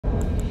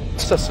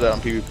Let's test it out on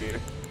PvP.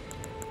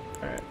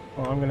 Alright,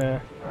 well I'm gonna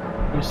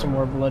use some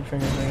more blood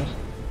fingers, I guess.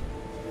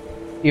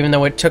 Even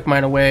though it took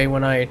mine away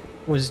when I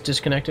was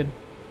disconnected.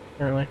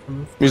 Apparently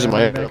from Using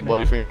my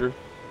bloody finger.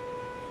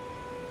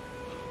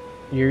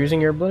 You're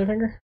using your bloody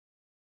finger?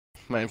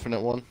 My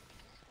infinite one.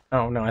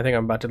 Oh no, I think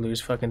I'm about to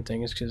lose fucking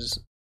things because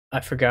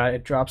I forgot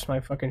it drops my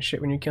fucking shit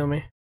when you kill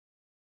me.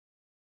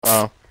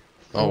 Oh.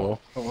 Oh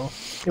well. Oh well.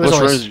 What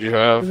raise did you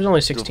have? It was only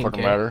It 16k.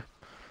 doesn't matter.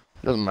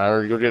 It doesn't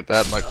matter. You'll get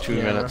that in like 2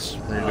 minutes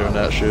when you're doing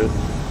that shit.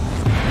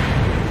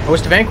 I was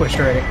vanquished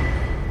already.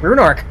 Rune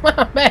Arc.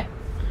 Man.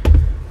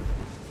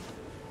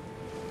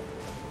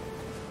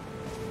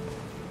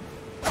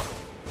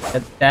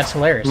 That's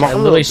hilarious. I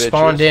literally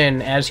spawned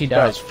in as he died.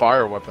 He has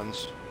fire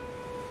weapons.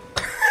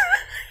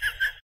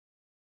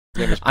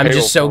 I'm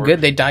just so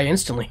good they die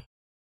instantly.